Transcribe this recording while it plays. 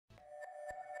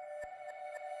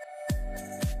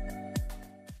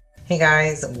Hey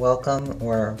guys,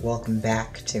 welcome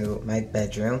back to my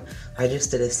bedroom. I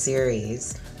just did a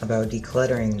series about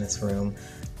decluttering this room,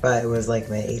 but it was like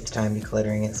my 8th time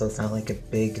decluttering it, so it's not like a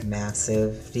big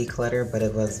massive declutter, but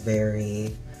it was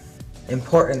very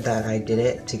important that I did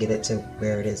it to get it to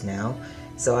where it is now.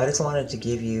 So I just wanted to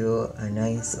give you a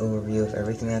nice overview of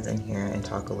everything that's in here and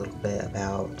talk a little bit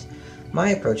about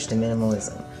my approach to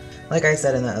minimalism. Like I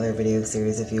said in the other video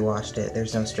series, if you watched it,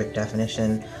 there's no strict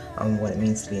definition on what it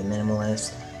means to be a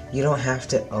minimalist. You don't have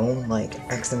to own like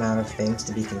X amount of things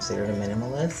to be considered a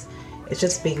minimalist. It's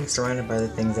just being surrounded by the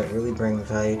things that really bring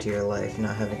value to your life,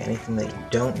 not having anything that you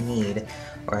don't need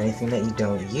or anything that you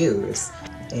don't use.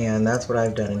 And that's what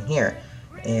I've done in here.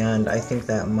 And I think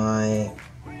that my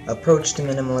approach to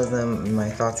minimalism, my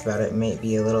thoughts about it, may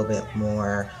be a little bit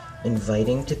more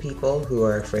inviting to people who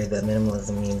are afraid that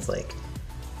minimalism means like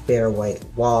bare white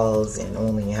walls and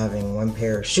only having one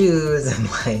pair of shoes and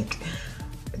like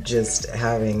just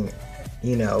having,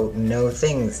 you know, no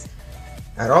things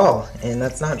at all. And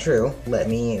that's not true. Let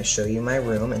me show you my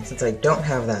room, and since I don't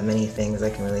have that many things, I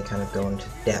can really kind of go into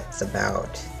depth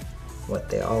about what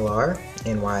they all are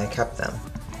and why I kept them.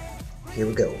 Here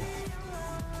we go.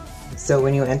 So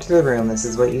when you enter the room, this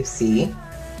is what you see.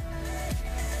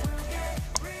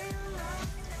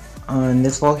 On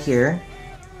this wall here,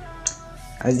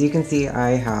 as you can see,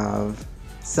 I have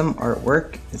some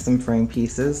artwork, some frame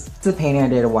pieces. It's a painting I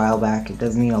did a while back. It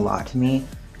does mean a lot to me.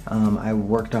 I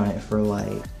worked on it for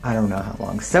like, I don't know how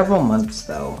long, several months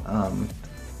though.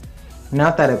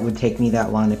 Not that it would take me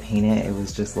that long to paint it, it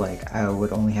was just like I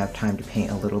would only have time to paint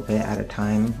a little bit at a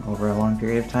time over a long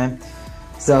period of time.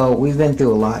 So we've been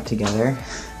through a lot together.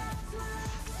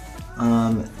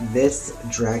 This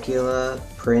Dracula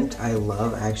print I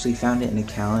love. I actually found it in a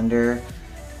calendar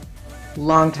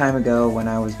long time ago when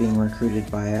I was being recruited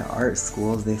by art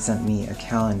schools. They sent me a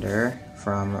calendar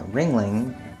from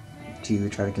Ringling to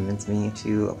try to convince me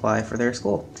to apply for their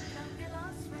school.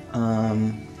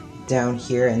 Down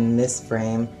here in this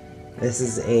frame, this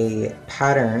is a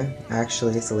pattern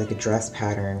actually, so like a dress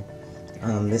pattern.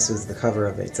 This was the cover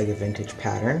of it. It's like a vintage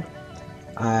pattern.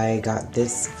 I got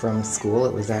this from school.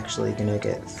 It was actually gonna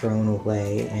get thrown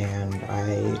away and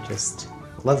I just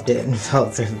loved it and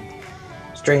felt sort of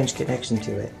strange connection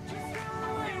to it.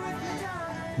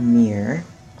 Mirror.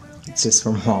 It's just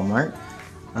from Walmart.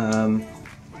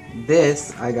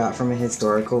 This I got from a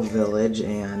historical village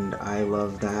and I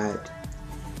love that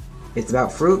it's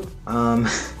about fruit. I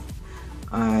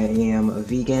am a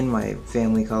vegan. My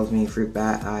family calls me fruit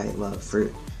bat. I love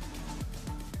fruit.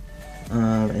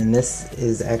 And this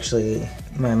is actually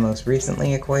my most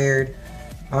recently acquired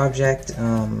object.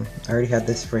 I already had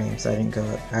this frame, so I didn't go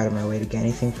out of my way to get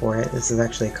anything for it. This is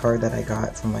actually a card that I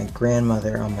got from my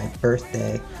grandmother on my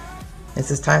birthday. It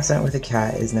says, "Time spent with a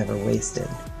cat is never wasted."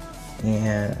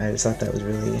 And I just thought that was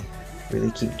really,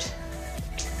 really cute.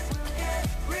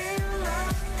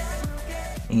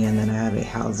 And then I have a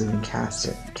Howlzoomin'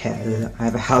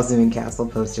 Castle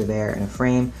poster there in a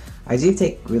frame. I do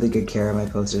take really good care of my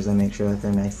posters. I make sure that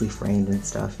they're nicely framed and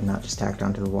stuff and not just tacked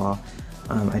onto the wall.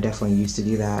 I definitely used to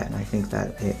do that, and I think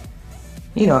that it,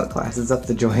 you know, it classes up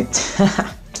the joint to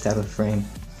have a frame.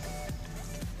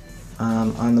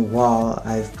 On the wall,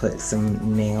 I've put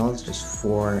some nails, just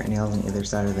 4 nails on either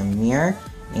side of the mirror,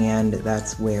 and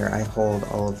that's where I hold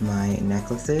all of my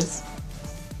necklaces.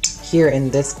 Here in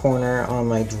this corner on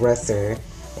my dresser,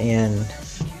 and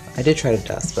I did try to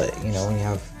dust, but you know, when you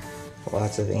have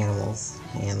lots of animals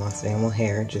and lots of animal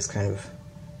hair, it just kind of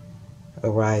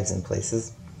arrives in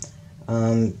places.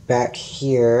 Back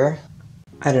here,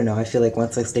 I don't know, I feel like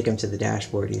once I stick him to the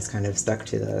dashboard, he's kind of stuck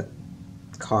to the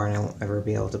car and I won't ever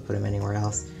be able to put him anywhere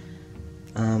else.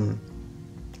 And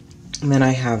then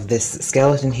I have this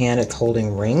skeleton hand, it's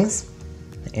holding rings,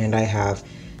 and I have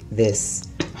this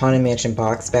Haunted Mansion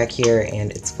box back here,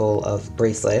 and it's full of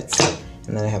bracelets,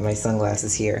 and then I have my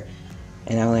sunglasses here,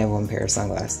 and I only have 1 pair of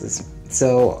sunglasses.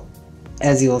 So,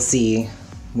 as you'll see,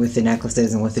 with the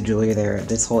necklaces and with the jewelry there,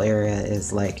 this whole area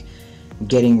is like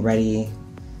getting ready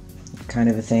kind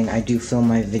of a thing. I do film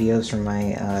my videos from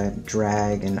my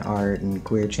drag and art and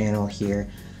queer channel here,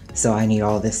 so I need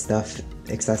all this stuff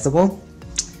accessible.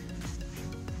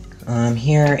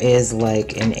 Here is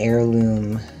like an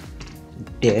heirloom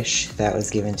dish that was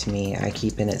given to me. I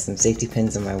keep in it some safety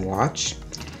pins in my watch,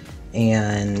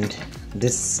 and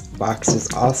this box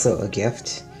is also a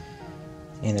gift,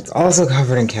 and it's also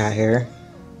covered in cat hair.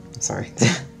 Sorry.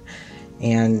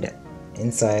 And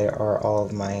inside are all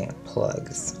of my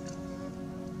plugs.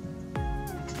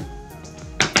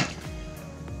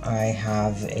 I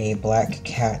have a black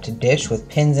cat dish with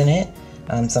pins in it.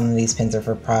 Some of these pins are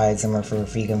for Pride, some are for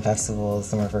vegan festivals,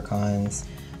 some are for cons.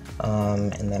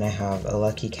 And then I have a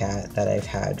lucky cat that I've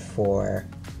had forever.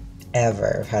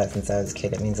 I've had it since I was a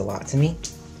kid. It means a lot to me.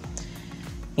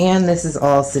 And this is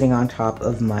all sitting on top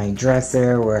of my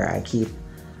dresser where I keep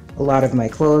a lot of my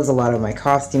clothes, a lot of my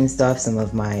costume stuff, some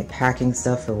of my packing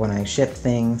stuff for when I ship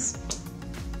things.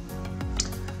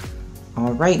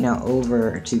 Alright, now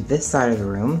over to this side of the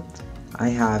room, I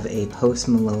have a Post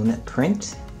Malone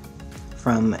print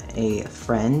from a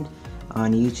friend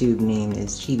on YouTube named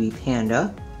is Chibi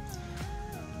Panda.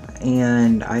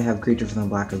 And I have Creature from the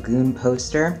Black Lagoon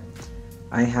poster.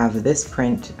 I have this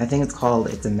print, I think it's called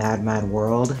It's a Mad Mad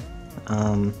World.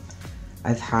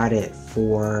 I've had it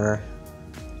for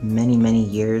many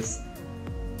years.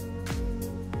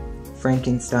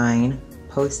 Frankenstein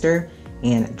poster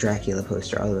and Dracula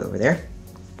poster all the way over there.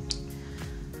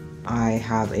 I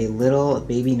have a little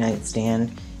baby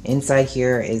nightstand. Inside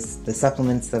here is the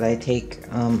supplements that I take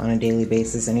on a daily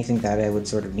basis, anything that I would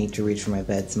sort of need to reach for my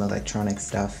bed, some electronic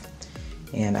stuff.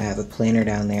 And I have a planner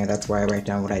down there, that's where I write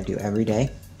down what I do every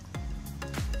day.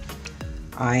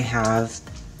 I have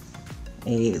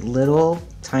a little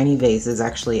tiny vase, it's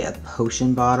actually a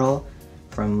potion bottle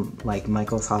from like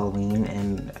Michael's Halloween,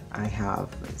 and I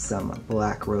have some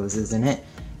black roses in it,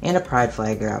 and a pride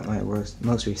flag. I got my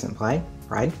most recent pride.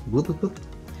 Whoop, whoop, whoop.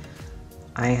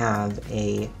 I have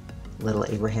a little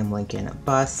Abraham Lincoln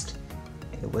bust.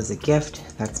 It was a gift.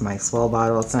 That's my swell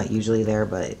bottle. It's not usually there,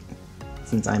 but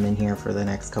since I'm in here for the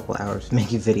next couple hours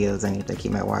making videos, I need to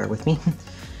keep my water with me.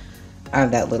 I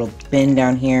have that little bin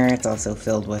down here. It's also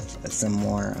filled with some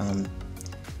more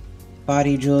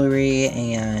body jewelry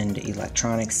and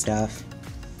electronic stuff.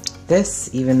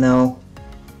 This, even though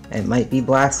it might be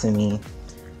blasphemy,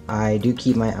 I do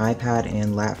keep my iPad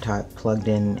and laptop plugged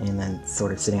in and then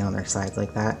sort of sitting on their sides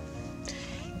like that.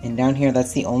 And down here,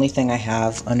 that's the only thing I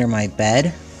have under my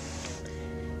bed.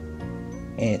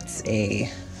 It's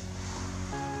a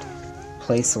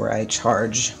place where I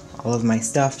charge all of my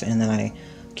stuff, and then I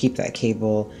keep that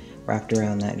cable wrapped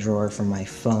around that drawer from my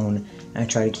phone. And I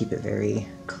try to keep it very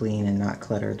clean and not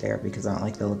cluttered there because I don't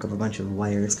like the look of a bunch of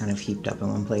wires kind of heaped up in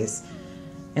one place.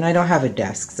 And I don't have a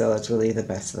desk, so that's really the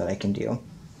best that I can do.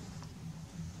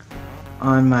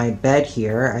 On my bed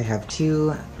here, I have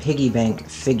two piggy bank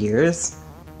figures.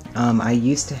 I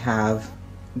used to have,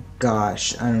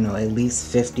 gosh, I don't know, at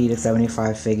least 50 to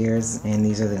 75 figures, and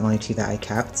these are the only two that I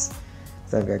kept.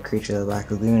 So I've got Creature of the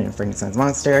Black Lagoon and Frankenstein's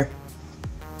Monster.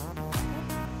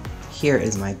 Here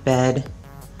is my bed.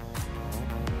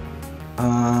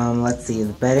 Let's see,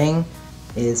 the bedding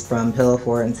is from Pillow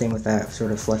Fort, and same with that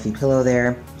sort of fluffy pillow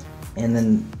there. And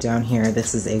then down here,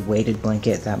 this is a weighted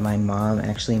blanket that my mom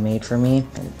actually made for me.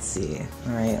 Let's see.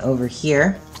 Alright, over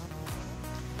here,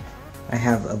 I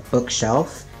have a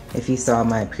bookshelf. If you saw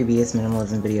my previous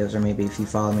minimalism videos, or maybe if you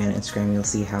follow me on Instagram, you'll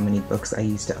see how many books I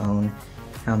used to own,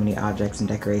 how many objects and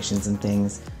decorations and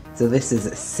things. So this is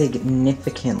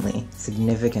significantly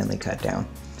cut down.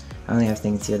 I only have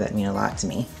things here that mean a lot to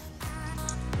me.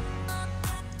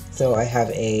 So I have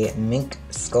a mink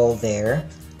skull there.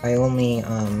 I only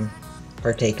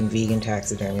partake in vegan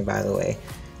taxidermy, by the way,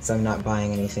 so I'm not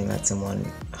buying anything that someone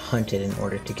hunted in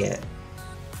order to get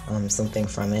something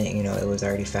from it. You know, it was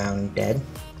already found dead.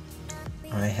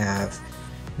 I have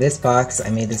this box. I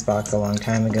made this box a long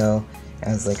time ago. It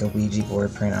has like a Ouija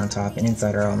board print on top, and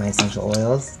inside are all my essential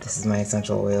oils. This is my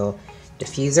essential oil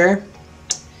diffuser.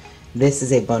 This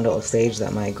is a bundle of sage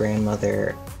that my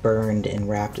grandmother burned and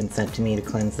wrapped and sent to me to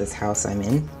cleanse this house I'm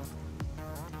in.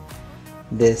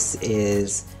 This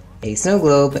is a snow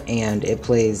globe, and it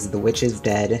plays The Witch is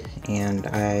Dead, and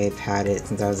I've had it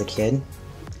since I was a kid.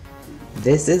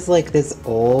 This is like this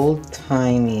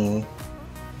old-timey,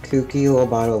 kooky little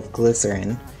bottle of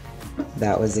glycerin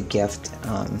that was a gift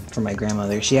from my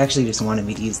grandmother. She actually just wanted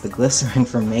me to use the glycerin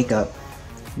for makeup,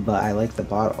 but I like the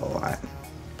bottle a lot.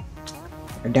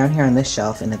 Down here on this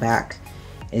shelf in the back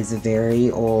is a very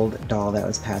old doll that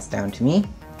was passed down to me.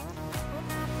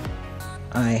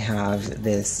 I have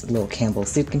this little Campbell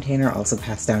soup container, also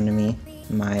passed down to me.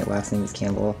 My last name is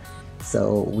Campbell,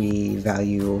 so we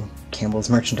value Campbell's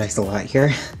merchandise a lot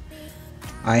here.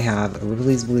 I have a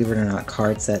Ripley's Believe It or Not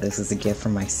card set. This is a gift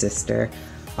from my sister.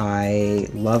 I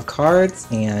love cards,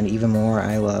 and even more,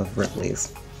 I love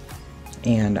Ripley's.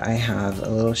 And I have a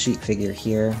little sheep figure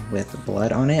here with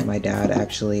blood on it. My dad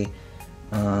actually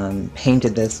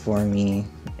painted this for me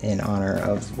in honor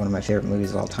of one of my favorite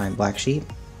movies of all time, Black Sheep.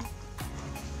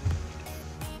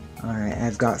 Alright,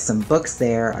 I've got some books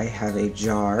there. I have a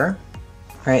jar.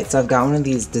 Alright, so I've got one of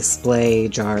these display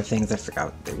jar things. I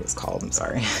forgot what it was called, I'm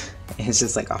sorry. It's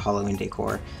just like a Halloween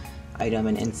decor item,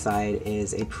 and inside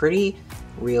is a pretty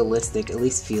realistic, at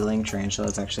least feeling tarantula.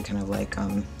 It's actually kind of like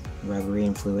rubbery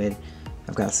and fluid.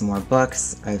 I've got some more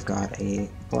books. I've got a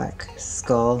black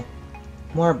skull,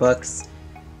 more books.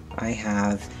 I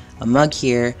have a mug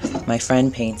here my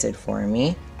friend painted for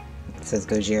me. It says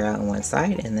Gojira on one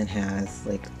side and then has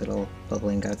like little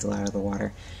bubbling Godzilla out of the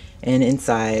water. And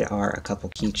inside are a couple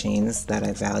keychains that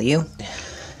I value.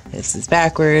 This is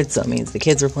backwards, so it means the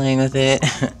kids were playing with it.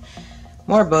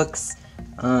 More books.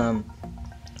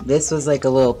 This was like a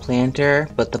little planter,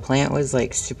 but the plant was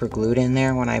like super glued in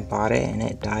there when I bought it, and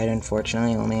it died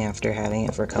unfortunately only after having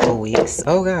it for a couple weeks.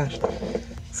 Oh gosh.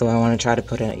 So I want to try to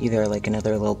put either like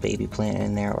another little baby plant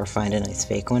in there or find a nice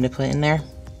fake one to put in there.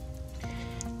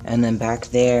 And then back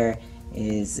there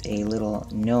is a little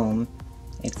gnome.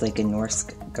 It's like a Norse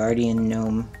guardian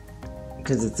gnome.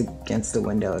 Because it's against the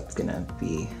window, it's gonna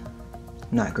be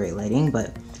not great lighting,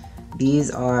 but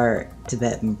these are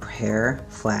Tibetan prayer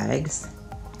flags.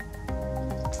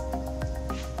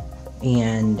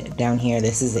 And down here,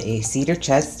 this is a cedar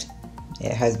chest.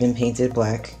 It has been painted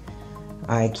black.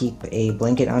 I keep a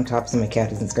blanket on top so my cat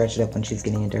doesn't scratch it up when she's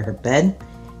getting into her bed.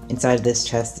 Inside of this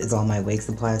chest is all my wig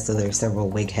supplies, so there's several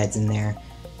wig heads in there,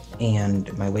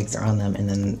 and my wigs are on them. And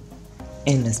then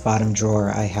in this bottom drawer,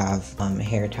 I have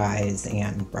hair ties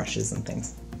and brushes and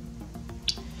things.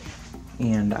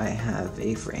 And I have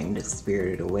a framed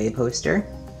Spirited Away poster.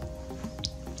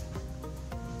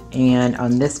 And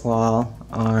on this wall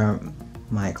are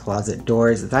my closet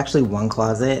doors. It's actually one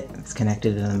closet. It's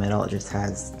connected in the middle. It just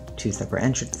has two separate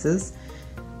entrances.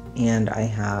 And I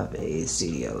have a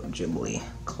Studio Ghibli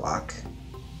clock,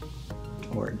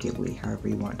 or Ghibli, however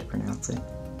you want to pronounce it.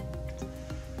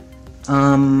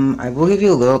 I will give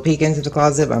you a little peek into the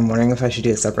closet, but I'm wondering if I should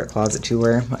do a separate closet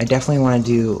tour. I definitely want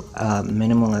to do a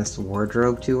minimalist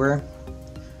wardrobe tour.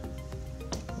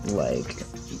 Like,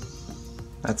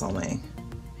 that's all my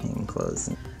hanging clothes.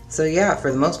 So yeah,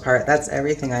 for the most part, that's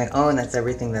everything I own. That's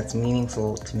everything that's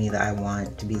meaningful to me that I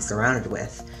want to be surrounded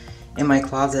with. In my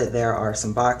closet, there are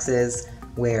some boxes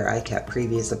where I kept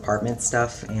previous apartment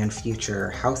stuff and future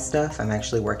house stuff. I'm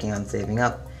actually working on saving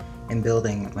up and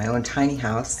building my own tiny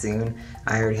house soon.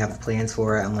 I already have the plans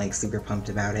for it. I'm like super pumped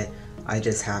about it. I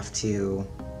just have to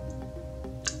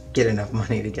get enough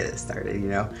money to get it started, you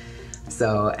know?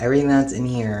 So everything that's in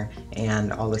here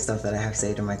and all the stuff that I have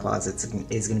saved in my closets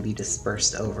is going to be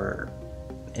dispersed over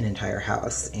an entire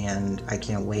house, and I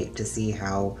can't wait to see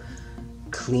how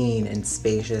clean and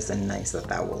spacious and nice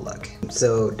that will look.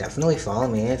 So definitely follow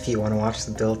me if you want to watch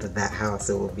the build of that house.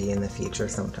 It will be in the future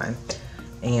sometime.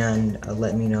 And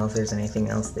let me know if there's anything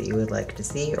else that you would like to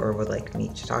see or would like me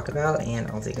to talk about, and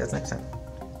I'll see you guys next time.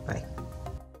 Bye.